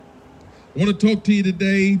I want to talk to you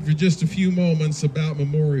today for just a few moments about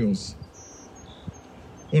memorials.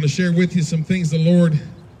 I want to share with you some things the Lord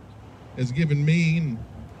has given me, and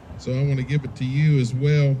so I want to give it to you as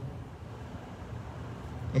well.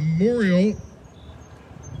 A memorial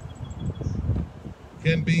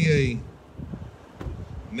can be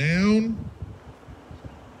a noun.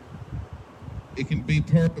 It can be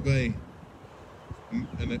part of an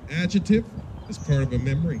adjective, as part of a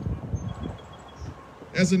memory.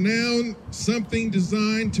 As a noun, something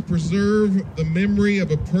designed to preserve the memory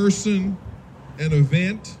of a person, an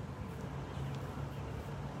event,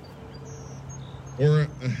 or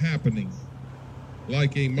a happening,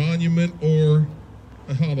 like a monument or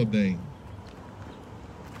a holiday.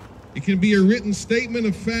 It can be a written statement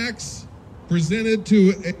of facts presented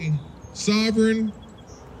to a sovereign,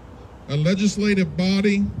 a legislative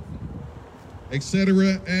body,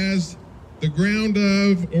 etc., as the ground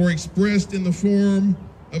of or expressed in the form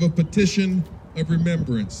of a petition of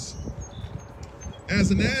remembrance. As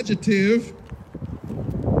an adjective,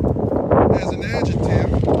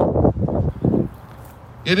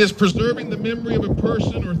 it is preserving the memory of a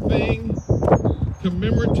person or thing,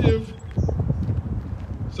 commemorative,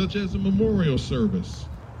 such as a memorial service,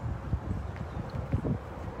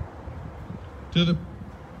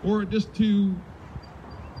 or just to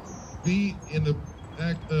be in the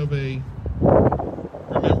act of a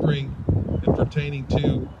remembering and pertaining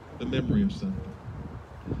to the memory of something.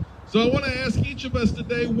 So I want to ask each of us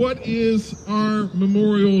today, what is our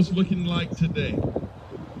memorials looking like today?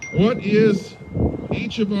 What is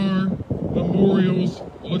each of our memorials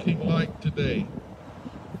looking like today?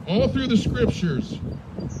 All through the scriptures,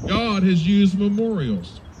 God has used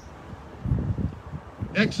memorials.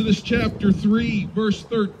 Exodus chapter 3, verse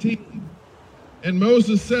 13. And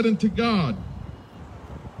Moses said unto God,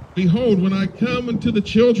 Behold, when I come unto the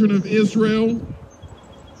children of Israel,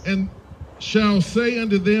 and shall say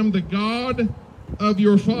unto them, The God of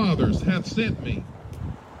your fathers hath sent me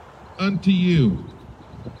unto you.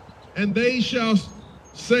 And they shall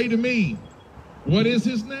say to me, What is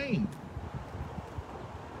his name?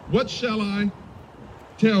 What shall I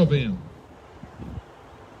tell them?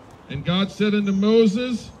 And God said unto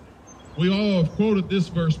Moses, we all have quoted this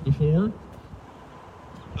verse before,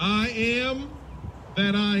 I am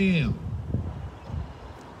that I am.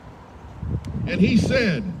 And he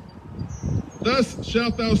said, Thus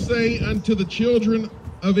shalt thou say unto the children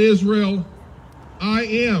of Israel, I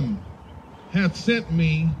am hath sent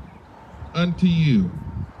me unto you.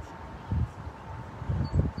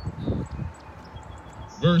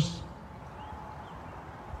 Verse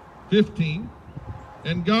 15,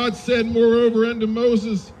 And God said moreover unto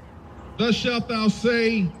Moses, Thus shalt thou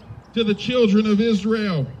say to the children of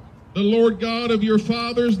Israel, The Lord God of your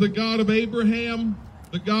fathers, the God of Abraham,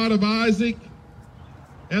 the God of Isaac,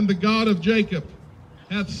 and the God of Jacob,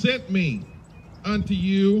 hath sent me unto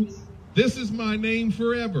you. This is my name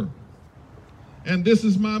forever, and this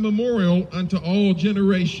is my memorial unto all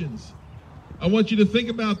generations. I want you to think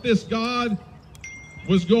about this. God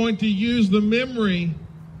was going to use the memory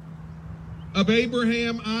of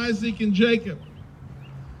Abraham, Isaac, and Jacob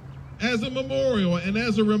as a memorial and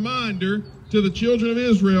as a reminder to the children of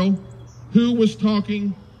Israel who was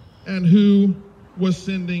talking and who was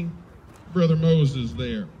sending Brother Moses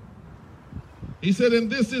there. He said, And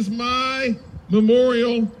this is my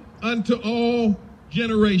memorial unto all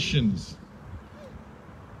generations.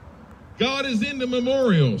 God is into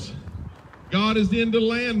memorials. God is into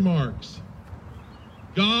landmarks.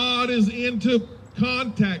 God is into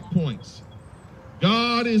contact points.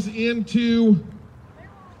 God is into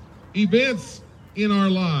events in our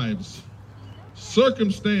lives,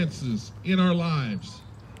 circumstances in our lives.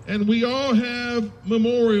 And we all have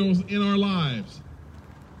memorials in our lives.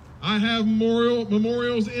 I have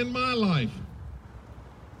memorials in my life.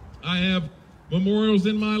 I have memorials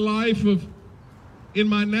in my life in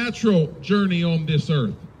my natural journey on this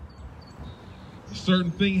earth. A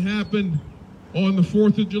certain thing happened on the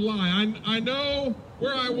 4th of July. I know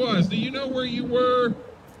where I was. Do you know where you were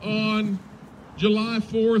on July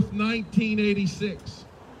 4th, 1986?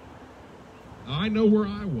 I know where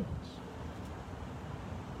I was.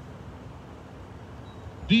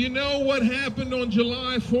 Do you know what happened on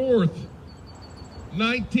July 4th,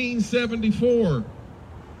 1974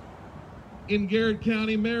 in Garrett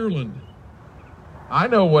County, Maryland? I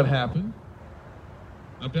know what happened.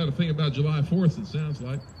 I've got to think about July 4th, it sounds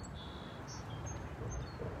like.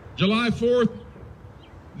 July 4th,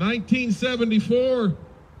 1974,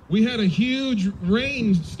 we had a huge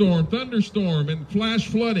rainstorm, thunderstorm, and flash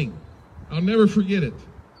flooding. I'll never forget it.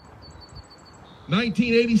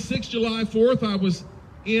 1986, July 4th, I was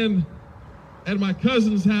in at my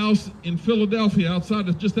cousin's house in Philadelphia,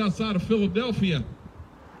 just outside of Philadelphia.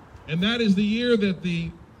 And that is the year that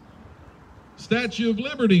the Statue of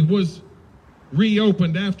Liberty was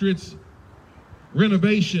reopened after its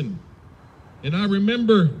renovation. And I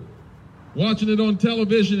remember watching it on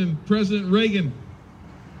television, and President Reagan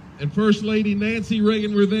and First Lady Nancy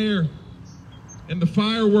Reagan were there, and the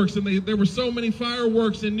fireworks, and there were so many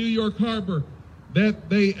fireworks in New York Harbor that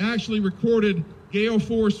they actually recorded gale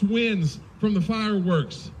force winds from the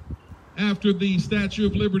fireworks after the Statue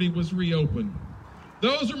of Liberty was reopened.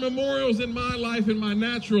 Those are memorials in my life, in my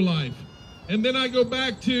natural life. And then I go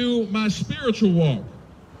back to my spiritual walk.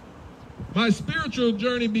 My spiritual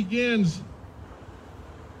journey begins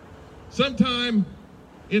sometime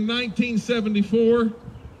in 1974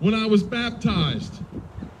 when I was baptized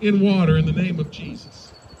in water in the name of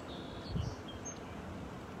Jesus.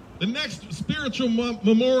 The next spiritual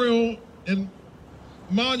memorial and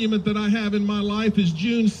monument that I have in my life is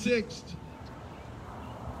June 6th,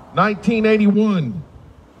 1981,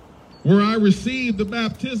 where I received the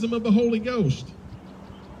baptism of the Holy Ghost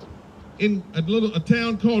in a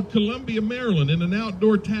town called Columbia, Maryland, in an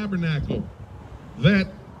outdoor tabernacle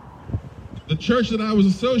that the church that I was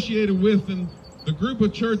associated with, and the group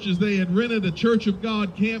of churches, they had rented a Church of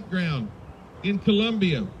God campground in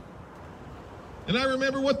Columbia. And I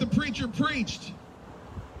remember what the preacher preached.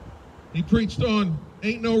 He preached on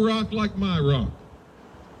Ain't No Rock Like My Rock.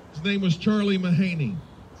 His name was Charlie Mahaney.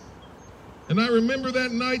 And I remember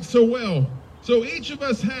that night so well. So each of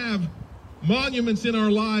us have monuments in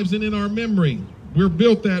our lives and in our memory. We're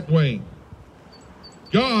built that way.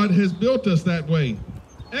 God has built us that way.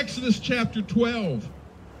 Exodus chapter 12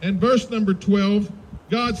 and verse number 12,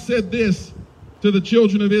 God said this to the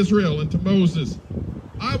children of Israel and to Moses: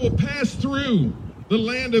 I will pass through the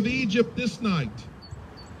land of Egypt this night,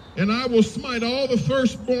 and I will smite all the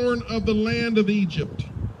firstborn of the land of Egypt,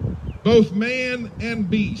 both man and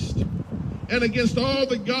beast. And against all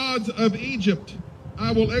the gods of Egypt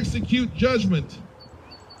I will execute judgment.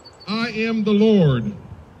 I am the Lord.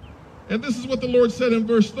 And this is what the Lord said in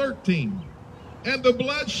verse 13. And the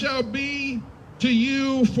blood shall be to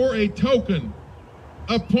you for a token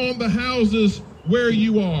upon the houses where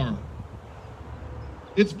you are.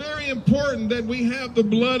 It's very important that we have the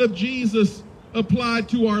blood of Jesus applied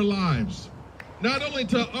to our lives. Not only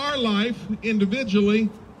to our life individually,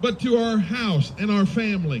 but to our house and our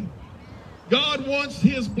family. God wants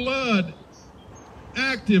his blood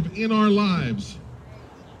active in our lives.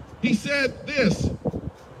 He said this: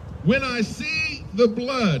 when I see the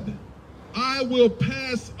blood, I will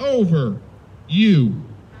pass over you,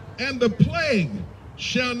 and the plague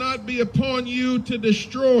shall not be upon you to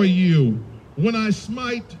destroy you when I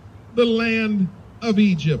smite the land of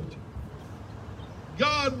Egypt.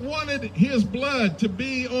 God wanted his blood to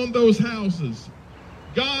be on those houses.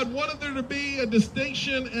 God wanted there to be a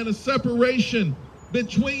distinction and a separation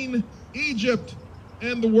between Egypt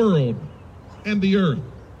and the world and the earth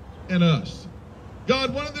and us.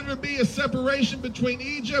 God wanted there to be a separation between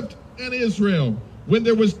Egypt and Israel. When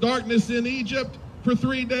there was darkness in Egypt, for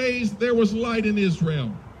 3 days there was light in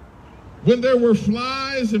Israel. When there were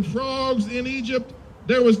flies and frogs in Egypt,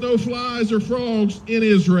 there was no flies or frogs in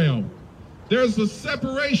Israel. There's a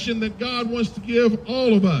separation that God wants to give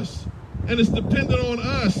all of us, and it's dependent on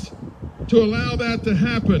us to allow that to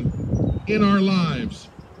happen in our lives.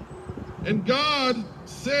 And God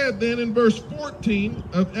said then in verse 14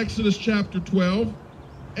 of Exodus chapter 12,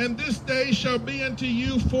 and this day shall be unto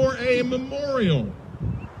you for a memorial,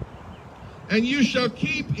 and you shall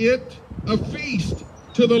keep it a feast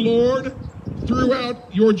to the Lord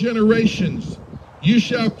throughout your generations. You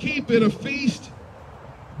shall keep it a feast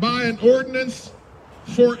by an ordinance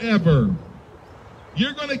forever.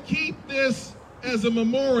 You're going to keep this as a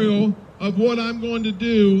memorial of what I'm going to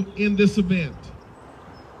do in this event.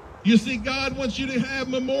 You see, God wants you to have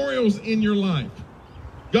memorials in your life.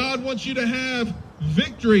 God wants you to have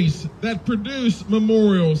victories that produce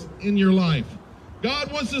memorials in your life.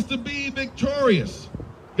 God wants us to be victorious.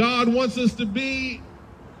 God wants us to be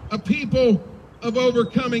a people of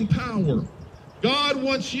overcoming power. God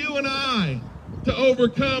wants you and I to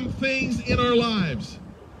overcome things in our lives.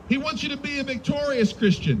 He wants you to be a victorious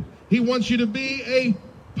Christian. He wants you to be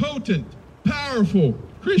a potent, powerful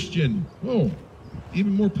Christian. Oh,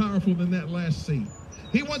 even more powerful than that last C.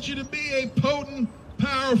 He wants you to be a potent,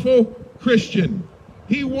 powerful Christian.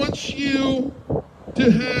 He wants you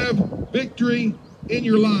to have victory in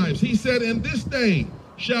your lives. He said, and this day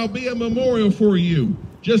shall be a memorial for you.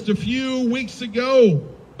 Just a few weeks ago,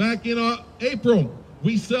 back in April,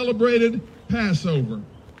 we celebrated Passover.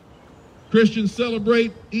 Christians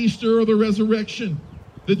celebrate Easter or the resurrection.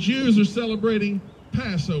 the Jews are celebrating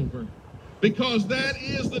Passover, because that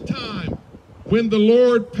is the time when the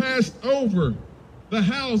Lord passed over the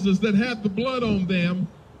houses that had the blood on them,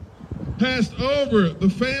 passed over the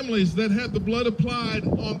families that had the blood applied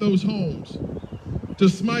on those homes, to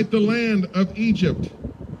smite the land of Egypt.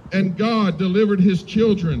 And God delivered his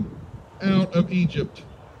children out of Egypt.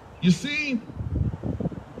 You see,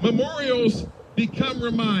 memorials become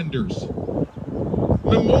reminders.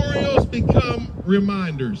 Memorials become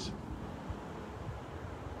reminders.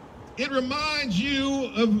 It reminds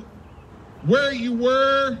you of where you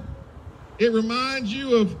were. It reminds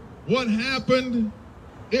you of what happened.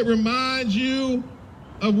 It reminds you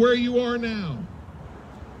of where you are now.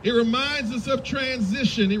 It reminds us of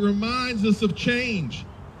transition. It reminds us of change.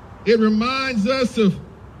 It reminds us of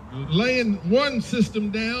laying one system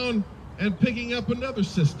down and picking up another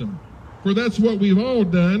system. For that's what we've all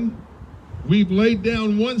done. We've laid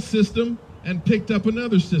down one system and picked up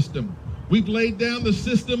another system. We've laid down the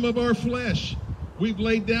system of our flesh. We've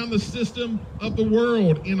laid down the system of the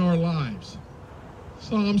world in our lives.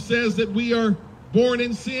 Psalm says that we are born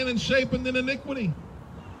in sin and shapen in iniquity.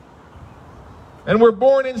 And we're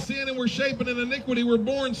born in sin and we're shapen in iniquity. We're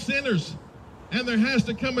born sinners. And there has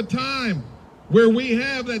to come a time where we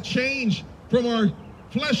have that change from our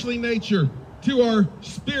fleshly nature to our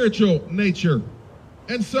spiritual nature.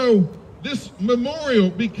 And so this memorial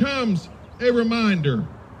becomes a reminder.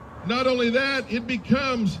 Not only that, it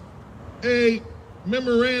becomes a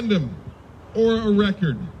memorandum or a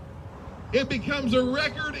record. It becomes a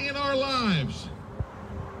record in our lives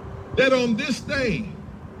that on this day,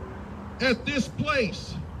 at this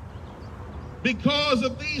place, because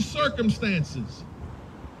of these circumstances,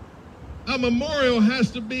 a memorial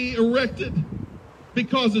has to be erected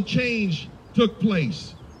because a change took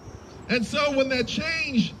place. And so when that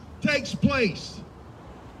change takes place,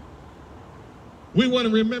 we want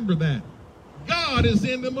to remember that. God is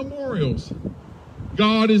into memorials.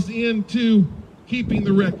 God is into keeping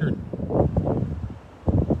the record.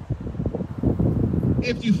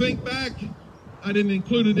 If you think back, I didn't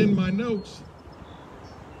include it in my notes,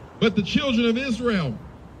 but the children of Israel,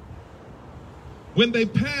 when they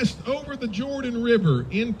passed over the Jordan River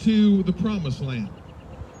into the Promised Land,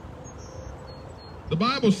 the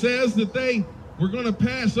Bible says that they were going to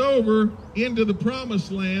pass over into the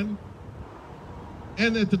Promised Land,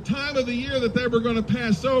 and at the time of the year that they were going to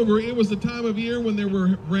pass over, it was the time of year when there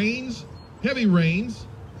were rains, heavy rains,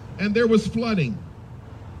 and there was flooding.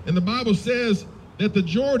 And the Bible says that the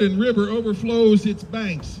Jordan River overflows its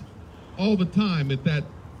banks all the time at that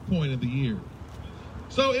point of the year.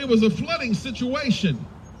 So it was a flooding situation.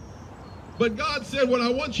 But God said, what I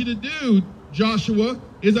want you to do, Joshua,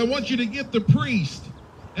 is I want you to get the priest,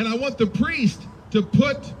 and I want the priest to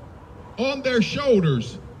put on their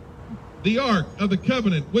shoulders the Ark of the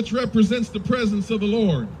Covenant, which represents the presence of the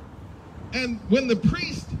Lord. And when the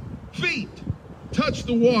priest's feet touch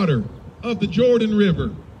the water of the Jordan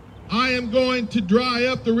River, I am going to dry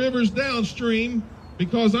up the rivers downstream,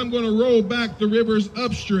 because I'm going to roll back the rivers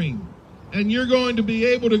upstream. And you're going to be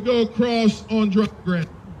able to go across on dry ground.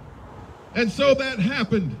 And so that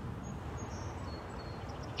happened,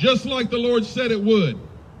 just like the Lord said it would.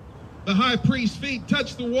 The high priest's feet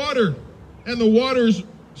touched the water, and the waters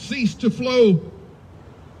ceased to flow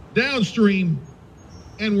downstream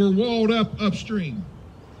and were walled up upstream,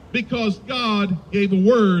 because God gave a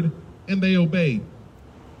word and they obeyed.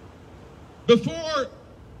 Before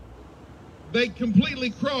they completely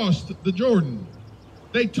crossed the Jordan,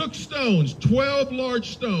 they took stones, 12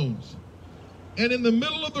 large stones, and in the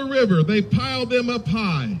middle of the river they piled them up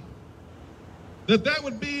high, that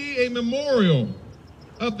would be a memorial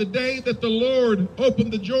of the day that the Lord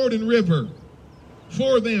opened the Jordan River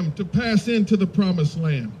for them to pass into the Promised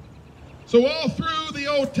Land. So all through the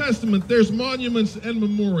Old Testament, there's monuments and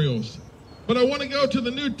memorials. But I want to go to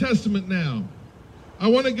the New Testament now. I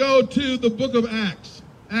want to go to the book of Acts,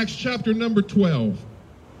 Acts chapter number 12.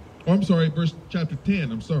 Oh, I'm sorry, verse chapter 10,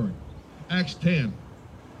 I'm sorry. Acts 10,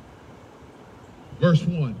 verse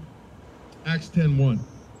 1. Acts 10:1.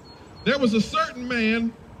 There was a certain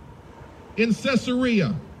man in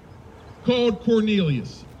Caesarea called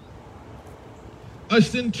Cornelius, a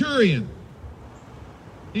centurion.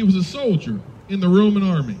 He was a soldier in the Roman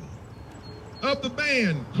army, of the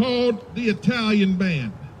band called the Italian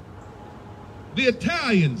band. The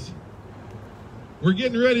Italians were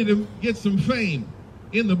getting ready to get some fame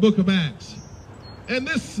in the book of Acts. And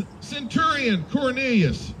this centurion,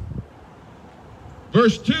 Cornelius,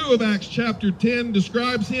 verse 2 of Acts chapter 10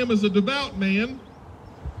 describes him as a devout man,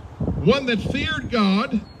 one that feared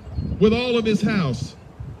God with all of his house,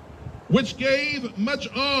 which gave much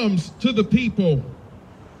alms to the people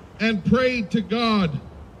and prayed to God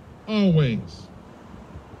always.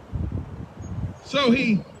 So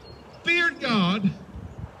he feared God.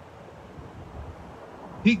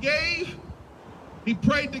 He gave. He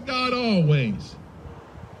prayed to God always.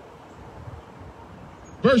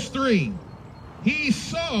 Verse 3, he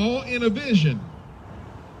saw in a vision,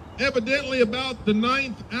 evidently about the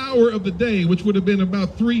 9th hour of the day, which would have been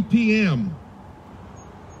about 3 p.m.,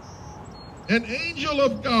 an angel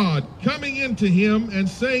of God coming into him and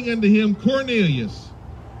saying unto him, Cornelius.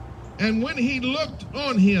 And when he looked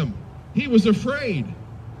on him, he was afraid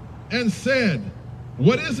and said,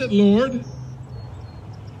 What is it, Lord?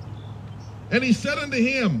 And he said unto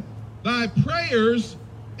him, Thy prayers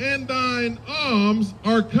and thine alms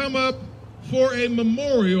are come up for a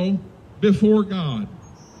memorial before God.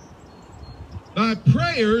 Thy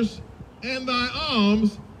prayers and thy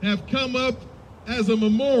alms have come up as a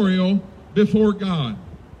memorial before God.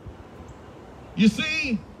 You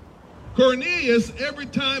see, Cornelius, every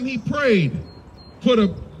time he prayed, put a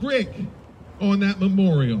brick on that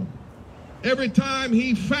memorial. Every time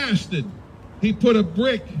he fasted, he put a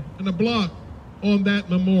brick and a block on that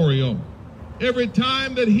memorial. Every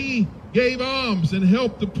time that he gave alms and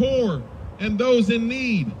helped the poor and those in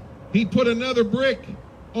need, he put another brick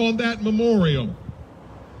on that memorial.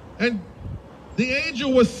 And the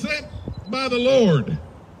angel was sent by the Lord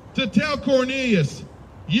to tell Cornelius,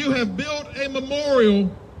 you have built a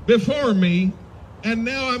memorial before me, and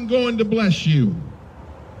now I'm going to bless you.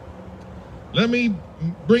 Let me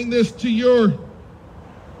bring this to your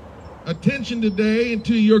attention today and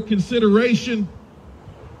to your consideration,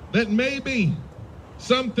 that maybe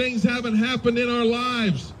some things haven't happened in our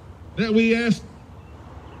lives that we ask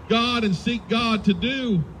God and seek God to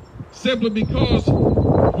do, simply because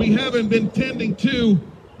we haven't been tending to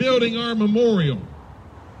building our memorial.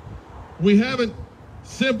 We haven't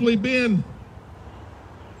simply been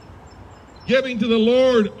giving to the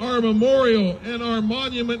Lord our memorial and our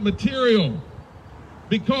monument material,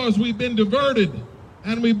 because we've been diverted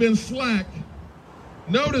and we've been slack.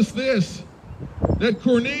 Notice this, that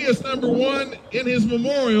Cornelius, number one, in his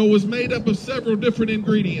memorial was made up of several different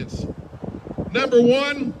ingredients. Number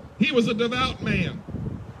one, he was a devout man.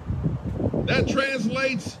 That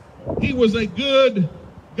translates, he was a good,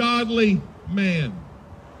 godly man.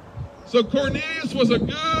 So Cornelius was a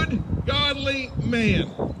good, godly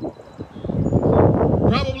man.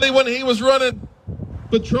 Probably when he was running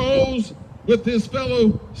patrols with his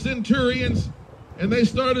fellow centurions, and they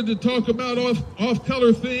started to talk about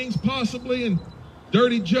off-color things, possibly, and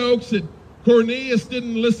dirty jokes, and Cornelius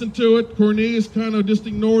didn't listen to it. Cornelius kind of just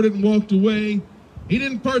ignored it and walked away. He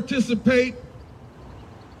didn't participate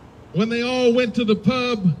when they all went to the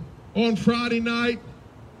pub on Friday night.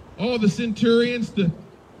 All the centurions,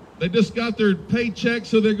 they just got their paycheck,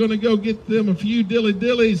 so they're going to go get them a few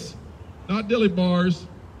dilly-dillies, not dilly bars.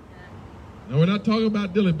 No, we're not talking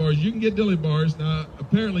about dilly bars. You can get dilly bars. Now,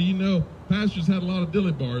 apparently, you know, pastors had a lot of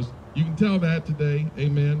dilly bars. You can tell that today.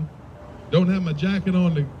 Amen. Don't have my jacket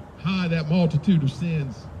on to hide that multitude of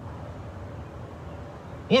sins.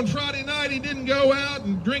 On Friday night, he didn't go out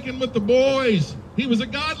and drinking with the boys. He was a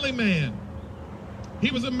godly man.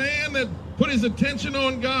 He was a man that put his attention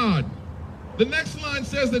on God. The next line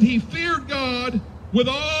says that he feared God with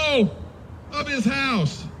all of his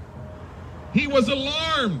house. He was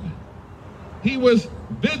alarmed. He was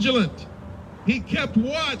vigilant. He kept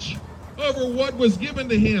watch over what was given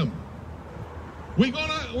to him. We're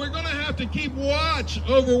gonna have to keep watch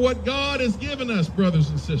over what God has given us, brothers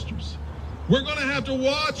and sisters. We're gonna have to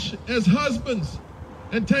watch as husbands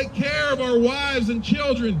and take care of our wives and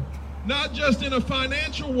children, not just in a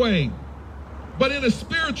financial way, but in a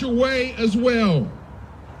spiritual way as well.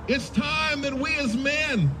 It's time that we as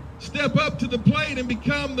men step up to the plate and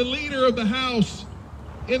become the leader of the house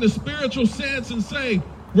in a spiritual sense and say,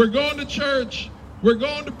 we're going to church, we're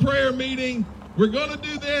going to prayer meeting, we're going to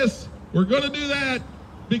do this, we're going to do that,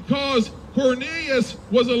 because Cornelius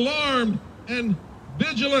was alarmed and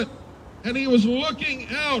vigilant, and he was looking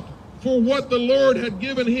out for what the Lord had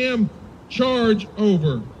given him charge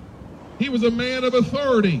over. He was a man of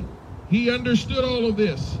authority. He understood all of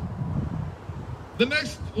this. The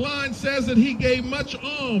next line says that he gave much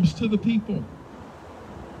alms to the people.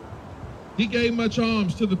 He gave much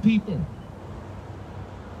alms to the people.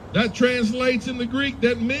 That translates in the Greek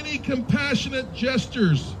that many compassionate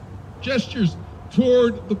gestures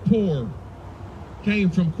toward the poor came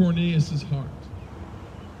from Cornelius' heart.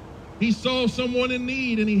 He saw someone in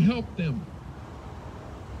need and he helped them.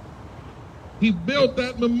 He built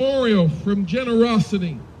that memorial from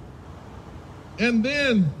generosity. And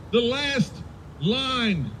then the last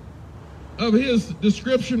line of his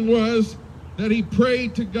description was that he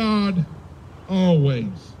prayed to God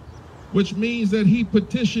always, which means that he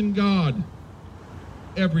petitioned God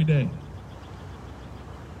every day.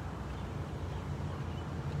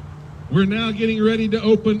 We're now getting ready to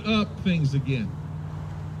open up things again.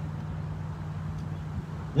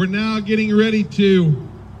 We're now getting ready to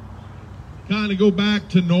kind of go back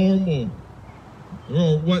to normal,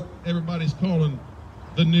 or what everybody's calling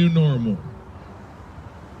the new normal.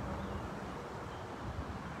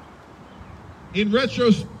 In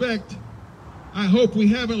retrospect, I hope we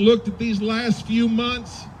haven't looked at these last few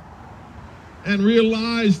months and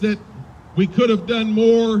realized that we could have done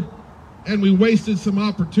more and we wasted some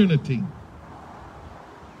opportunity.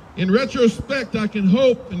 In retrospect, I can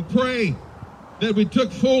hope and pray that we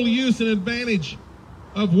took full use and advantage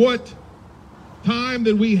of what time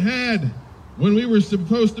that we had when we were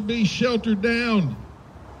supposed to be sheltered down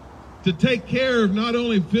to take care of not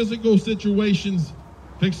only physical situations,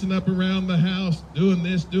 fixing up around the house, doing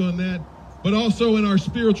this, doing that, but also in our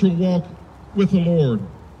spiritual walk with the Lord.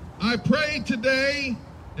 I pray today,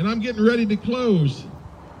 and I'm getting ready to close,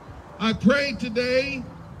 I pray today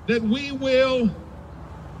that we will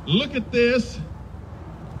look at this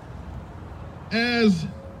as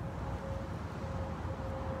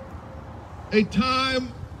a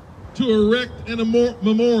time to erect a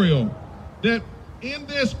memorial, that in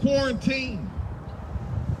this quarantine,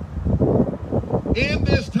 in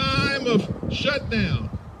this time of shutdown,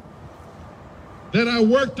 that I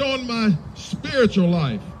worked on my spiritual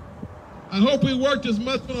life. I hope we worked as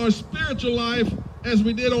much on our spiritual life as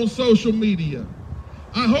we did on social media.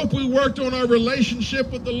 I hope we worked on our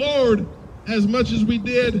relationship with the Lord as much as we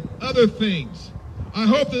did other things. I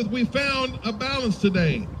hope that we found a balance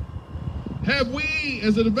today. Have we,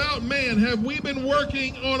 as a devout man, have we been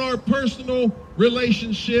working on our personal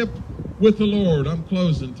relationship with the Lord? I'm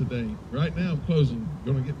closing today. Right now I'm closing.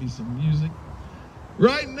 Going to get me some music.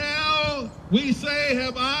 Right now we say,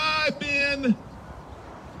 have I been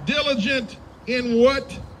diligent in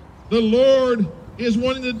what the Lord is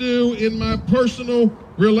wanting to do in my personal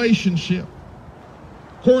relationship?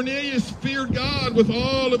 Cornelius feared God with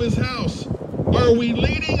all of his house. Are we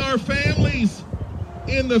leading our families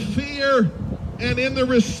in the fear and in the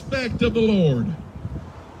respect of the Lord?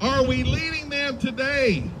 Are we leading them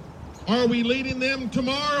today? Are we leading them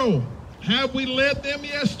tomorrow? Have we led them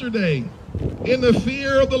yesterday in the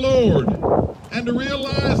fear of the Lord? And to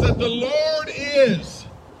realize that the Lord is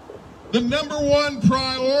the number one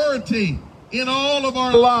priority in all of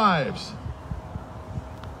our lives.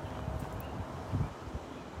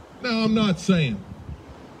 Now, I'm not saying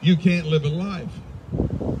you can't live a life.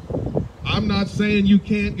 I'm not saying you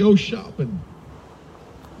can't go shopping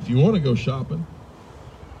if you want to go shopping.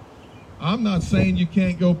 I'm not saying you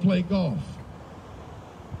can't go play golf.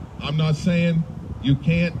 I'm not saying you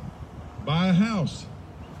can't buy a house.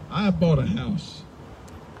 I bought a house.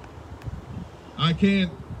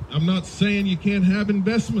 I'm not saying you can't have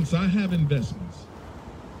investments. I have investments.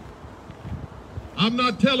 I'm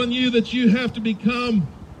not telling you that you have to become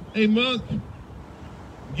a monk,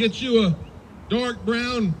 get you a dark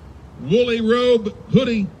brown woolly robe,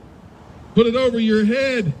 hoodie, put it over your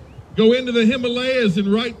head, go into the Himalayas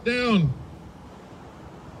and write down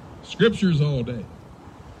scriptures all day,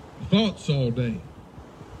 thoughts all day,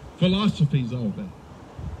 philosophies all day.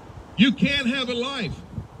 You can have a life.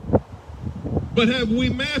 But have we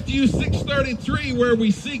Matthew 6:33, where we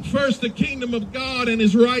seek first the kingdom of God and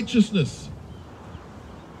his righteousness?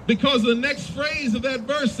 Because the next phrase of that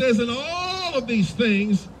verse says, and all of these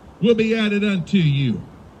things will be added unto you.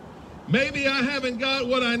 Maybe I haven't got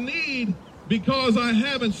what I need because I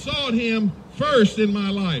haven't sought him first in my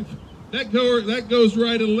life. That goes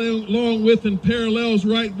right along with and parallels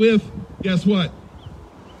right with, guess what?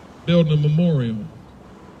 Building a memorial.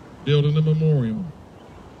 Building a memorial.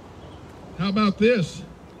 How about this?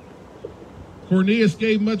 Cornelius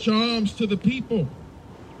gave much alms to the people.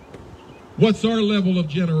 What's our level of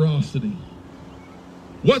generosity?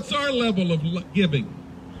 What's our level of giving?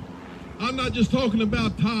 I'm not just talking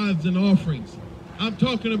about tithes and offerings. I'm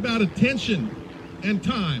talking about attention and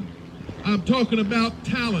time. I'm talking about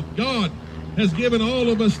talent. God has given all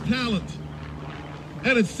of us talent.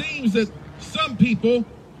 And it seems that some people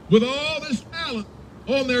with all this talent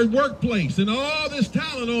on their workplace and all this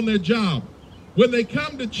talent on their job, when they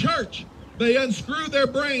come to church, they unscrew their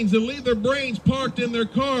brains and leave their brains parked in their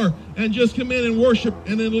car and just come in and worship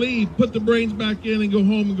and then leave, put the brains back in and go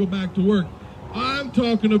home and go back to work. I'm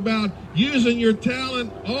talking about using your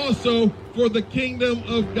talent also for the kingdom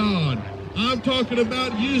of God. I'm talking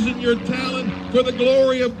about using your talent for the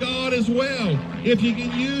glory of God as well. If you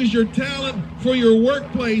can use your talent for your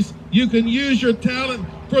workplace, you can use your talent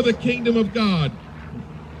for the kingdom of God.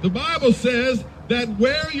 The Bible says that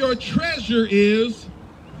where your treasure is,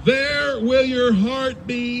 there will your heart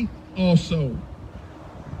be also.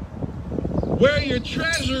 Where your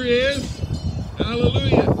treasure is,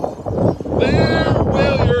 hallelujah, there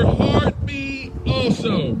will your heart be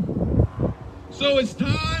also. So it's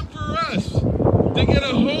time for us to get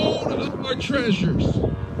a hold of our treasures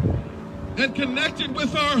and connect it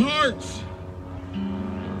with our hearts.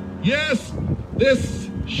 Yes, this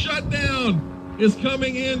shutdown is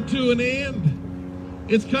coming into an end.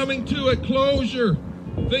 It's coming to a closure.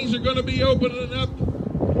 Things are going to be opening up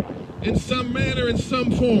in some manner, in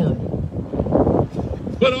some form.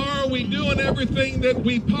 But are we doing everything that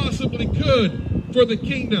we possibly could for the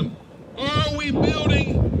kingdom? Are we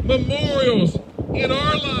building memorials in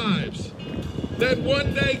our lives that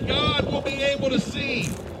one day God will be able to see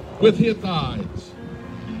with his eyes?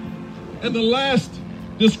 And the last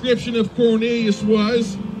description of Cornelius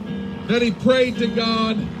was that he prayed to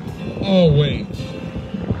God always.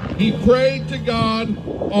 He prayed to God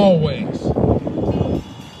always.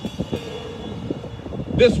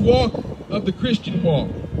 This walk of the Christian walk,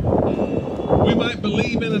 we might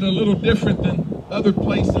believe in it a little different than other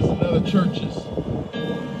places and other churches.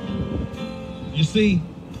 You see,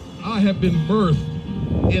 I have been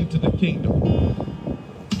birthed into the kingdom.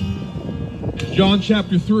 John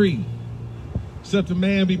chapter 3, except a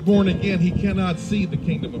man be born again, he cannot see the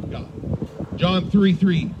kingdom of God. John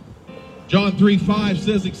 3:3. John 3:5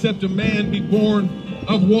 says, except a man be born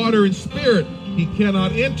of water and spirit, he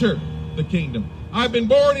cannot enter the kingdom. I've been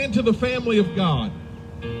born into the family of God.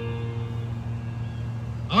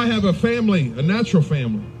 I have a family, a natural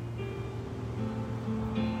family.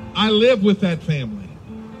 I live with that family.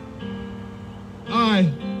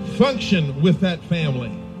 I function with that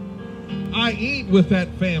family. I eat with that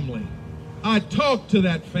family. I talk to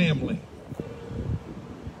that family.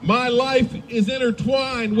 My life is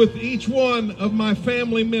intertwined with each one of my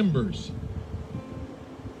family members.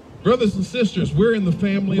 Brothers and sisters, we're in the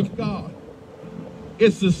family of God.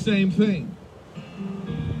 It's the same thing.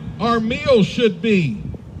 Our meals should be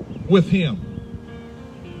with him.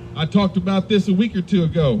 I talked about this a week or two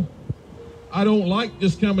ago. I don't like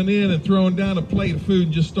just coming in and throwing down a plate of food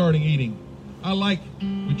and just starting eating.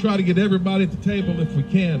 We try to get everybody at the table if we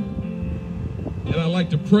can. And I like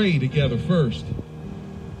to pray together first.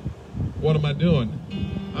 What am I doing?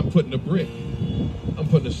 I'm putting a brick. I'm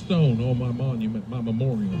putting a stone on my monument, my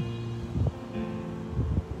memorial.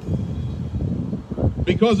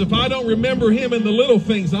 Because if I don't remember him in the little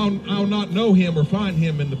things, I'll not know him or find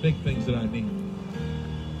him in the big things that I need.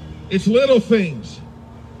 It's little things.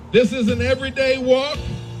 This is an everyday walk.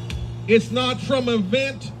 It's not from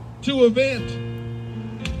event to event.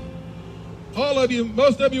 All of you,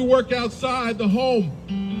 most of you work outside the home.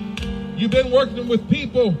 You've been working with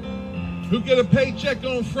people who get a paycheck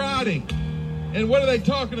on Friday. And what are they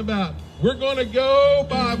talking about? We're going to go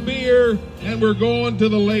buy beer and we're going to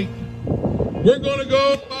the lake. We're going to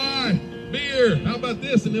go buy beer. How about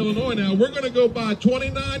this in Illinois now? We're going to go buy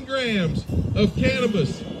 29 grams of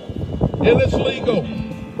cannabis. And it's legal.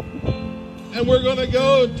 And we're going to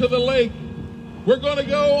go to the lake. We're going to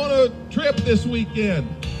go on a trip this weekend.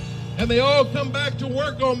 And they all come back to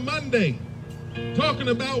work on Monday talking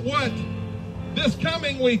about what? This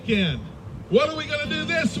coming weekend. What are we going to do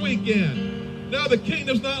this weekend? Now, the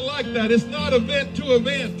kingdom's not like that. It's not event to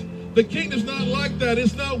event. The kingdom's not like that.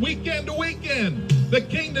 It's not weekend to weekend. The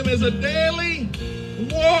kingdom is a daily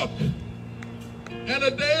walk and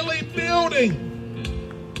a daily building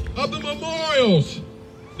of the memorials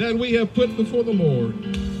that we have put before the Lord.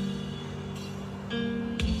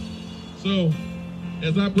 So,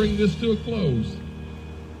 as I bring this to a close,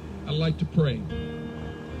 I'd like to pray.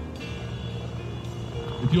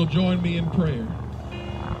 If you'll join me in prayer.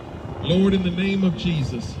 Lord, in the name of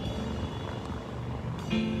Jesus,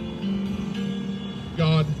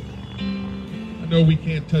 God, I know we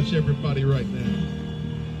can't touch everybody right now,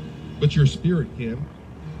 but your spirit can.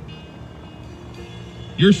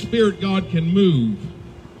 Your spirit, God, can move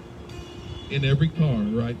in every car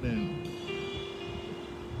right now.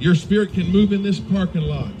 Your spirit can move in this parking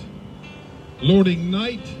lot. Lord,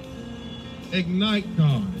 ignite,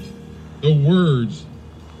 God, the words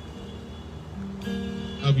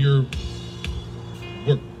of your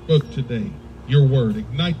workbook today. Your word.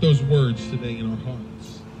 Ignite those words today in our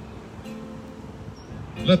hearts.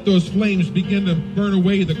 Let those flames begin to burn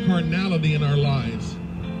away the carnality in our lives.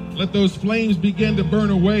 Let those flames begin to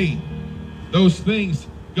burn away those things,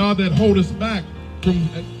 God, that hold us back from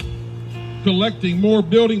collecting more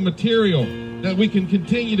building material that we can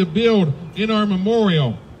continue to build in our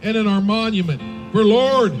memorial and in our monument. For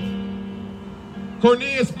Lord,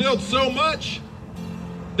 Cornelius built so much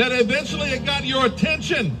that eventually it got your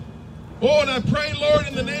attention. Oh, and I pray, Lord,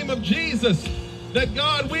 in the name of Jesus, that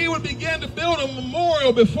God, we would begin to build a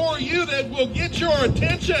memorial before you that will get your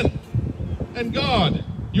attention. And God,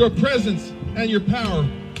 your presence and your power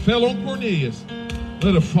fell on Cornelius.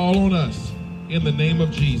 Let it fall on us in the name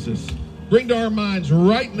of Jesus. Bring to our minds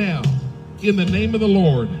right now, in the name of the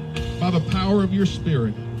Lord, by the power of your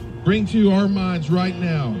Spirit, bring to our minds right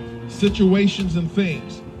now situations and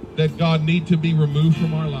things that, God, need to be removed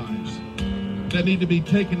from our lives, that need to be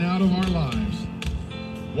taken out of our lives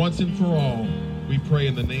once and for all. We pray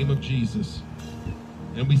in the name of Jesus.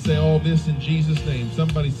 And we say all this in Jesus' name.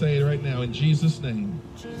 Somebody say it right now. In Jesus' name.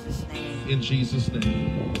 Jesus' name. In Jesus'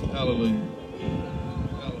 name. Hallelujah.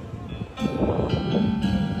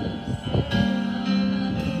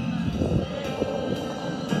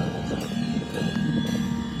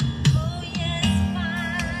 Oh yes,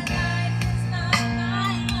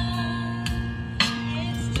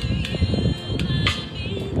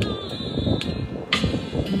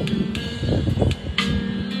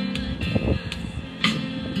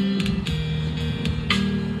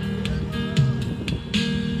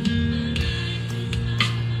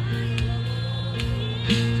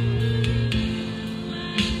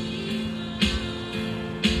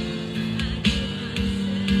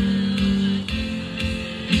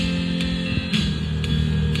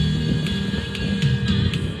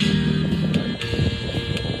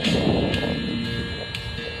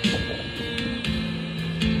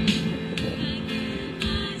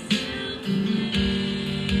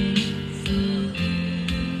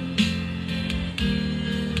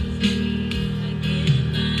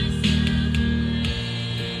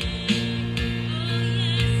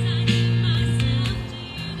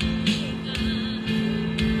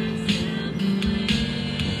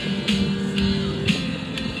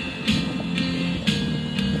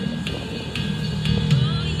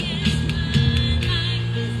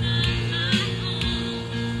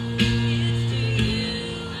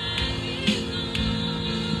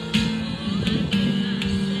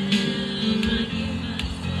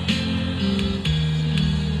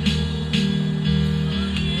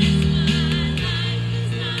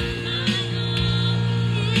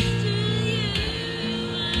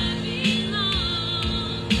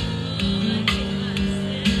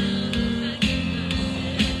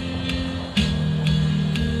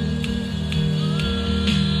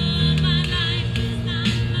 life is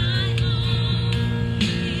not my own.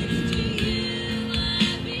 It's to you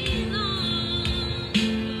I belong.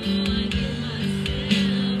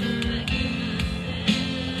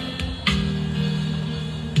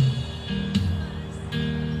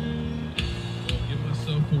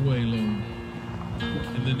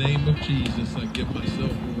 Jesus, I give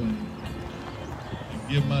myself away. I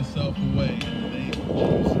give myself away in the name of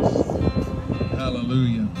Jesus.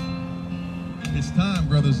 Hallelujah. It's time,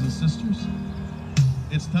 brothers and sisters.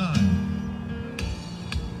 It's time.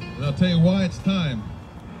 And I'll tell you why it's time.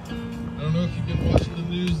 I don't know if you've been watching the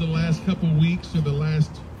news the last couple weeks or the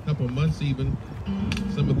last couple months even,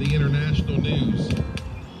 some of the international news.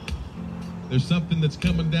 There's something that's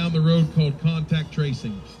coming down the road called contact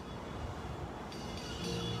tracing.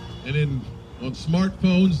 And on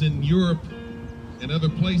smartphones in Europe and other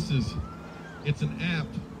places, it's an app.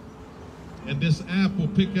 And this app will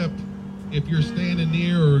pick up if you're standing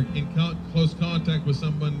near or in close contact with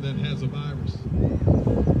someone that has a virus.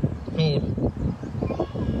 It's called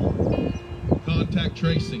contact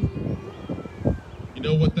tracing. You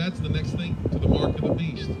know what? That's the next thing to the mark of the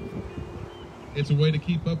beast. It's a way to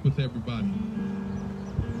keep up with everybody.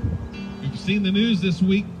 You've seen the news this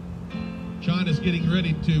week. China's getting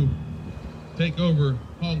ready to take over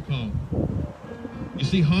Hong Kong. You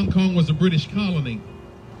see, Hong Kong was a British colony,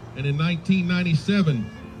 and in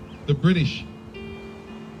 1997, the British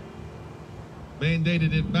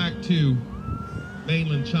mandated it back to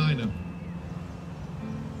mainland China.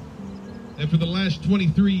 And for the last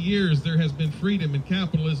 23 years, there has been freedom and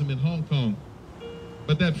capitalism in Hong Kong.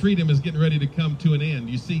 But that freedom is getting ready to come to an end.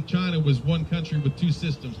 You see, China was one country with two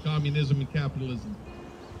systems, communism and capitalism.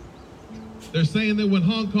 They're saying that when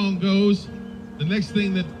Hong Kong goes, the next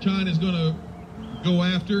thing that China is going to go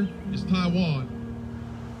after is Taiwan.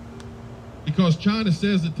 Because China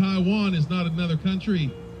says that Taiwan is not another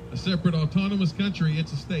country, a separate autonomous country.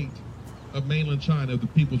 It's a state of mainland China, of the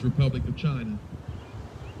People's Republic of China.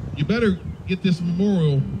 You better get this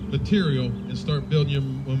memorial material and start building your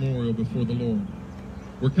memorial before the Lord.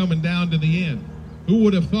 We're coming down to the end. Who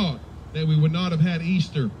would have thought that we would not have had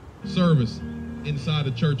Easter service inside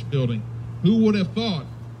a church building? Who would have thought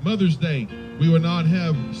Mother's Day we would not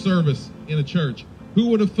have service in a church? Who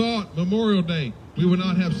would have thought Memorial Day we would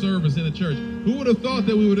not have service in a church. Who would have thought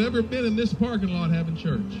that we would have ever been in this parking lot having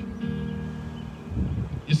church?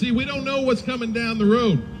 You see, we don't know what's coming down the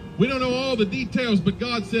road. We don't know all the details, but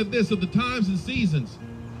God said this, of the times and seasons,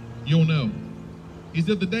 you'll know. He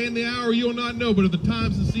said the day and the hour you'll not know, but of the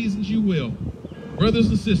times and seasons you will. Brothers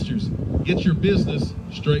and sisters, get your business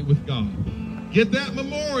straight with God. Get that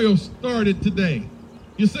memorial started today.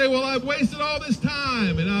 You say, well, I've wasted all this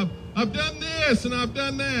time, and I've done this, and I've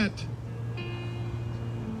done that.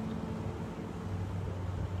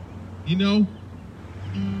 You know,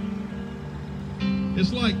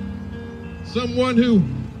 it's like someone who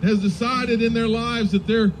has decided in their lives that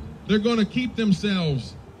they're going to keep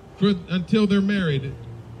themselves until they're married,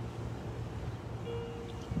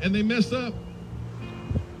 and they mess up.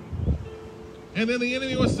 And then the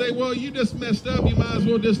enemy will say, well, you just messed up. You might as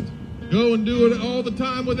well just go and do it all the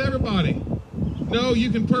time with everybody. No, you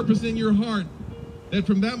can purpose in your heart that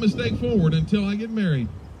from that mistake forward until I get married,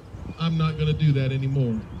 I'm not going to do that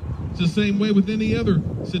anymore. It's the same way with any other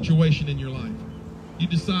situation in your life. You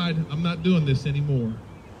decide, I'm not doing this anymore.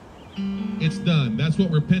 It's done. That's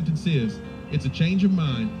what repentance is. It's a change of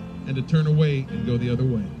mind and to turn away and go the other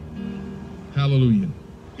way. Hallelujah.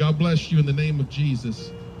 God bless you in the name of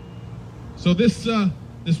Jesus. So this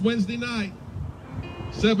Wednesday night,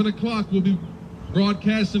 7 o'clock, we'll be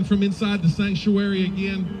broadcasting from inside the sanctuary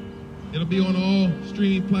again. It'll be on all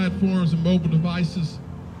streaming platforms and mobile devices.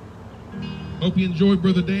 Hope you enjoyed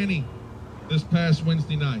Brother Danny this past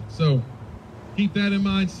Wednesday night. So keep that in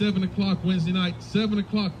mind, 7 o'clock Wednesday night. 7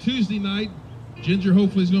 o'clock Tuesday night, Ginger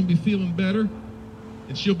hopefully is going to be feeling better,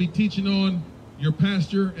 and she'll be teaching on your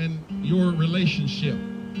pastor and your relationship.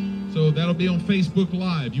 So that'll be on Facebook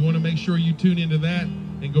Live. You want to make sure you tune into that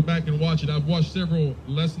and go back and watch it. I've watched several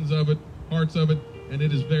lessons of it, parts of it, and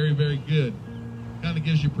it is very, very good. Kind of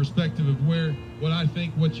gives you perspective of what I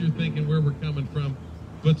think, what you're thinking, where we're coming from,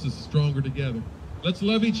 puts us stronger together. Let's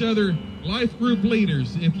love each other. Life group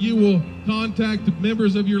leaders, if you will contact the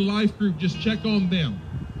members of your life group, just check on them.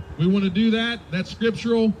 We want to do that. That's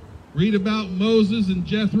scriptural. Read about Moses and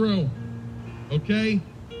Jethro. Okay?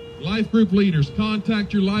 Life group leaders,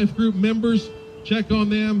 contact your life group members. Check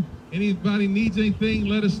on them. Anybody needs anything,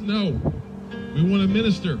 let us know. We want to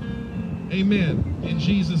minister. Amen. In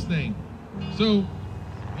Jesus' name. So,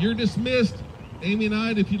 you're dismissed. Amy and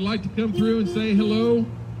I, if you'd like to come through and say hello.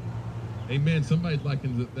 Amen. Somebody's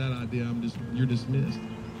liking that idea. You're dismissed.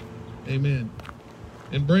 Amen.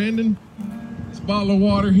 And Brandon, this bottle of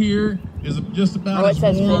water here is just about as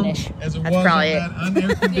warm as it was on that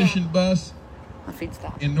unair-conditioned bus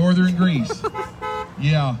in northern Greece.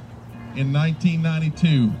 Yeah, in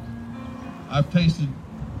 1992. I've tasted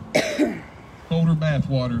colder bath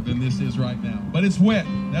water than this is right now. But it's wet.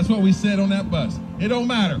 That's what we said on that bus. It don't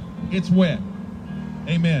matter. It's wet.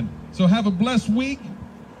 Amen. So have a blessed week.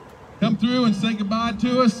 Come through and say goodbye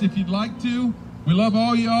to us if you'd like to. We love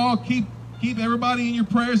all y'all. Keep everybody in your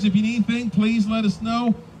prayers. If you need anything, please let us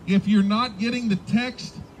know. If you're not getting the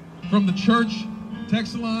text from the church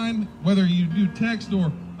text line, whether you do text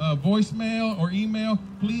or voicemail or email,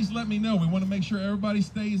 please let me know. We want to make sure everybody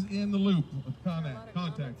stays in the loop of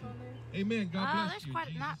contact. Amen. God bless you.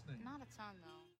 There's not a ton though.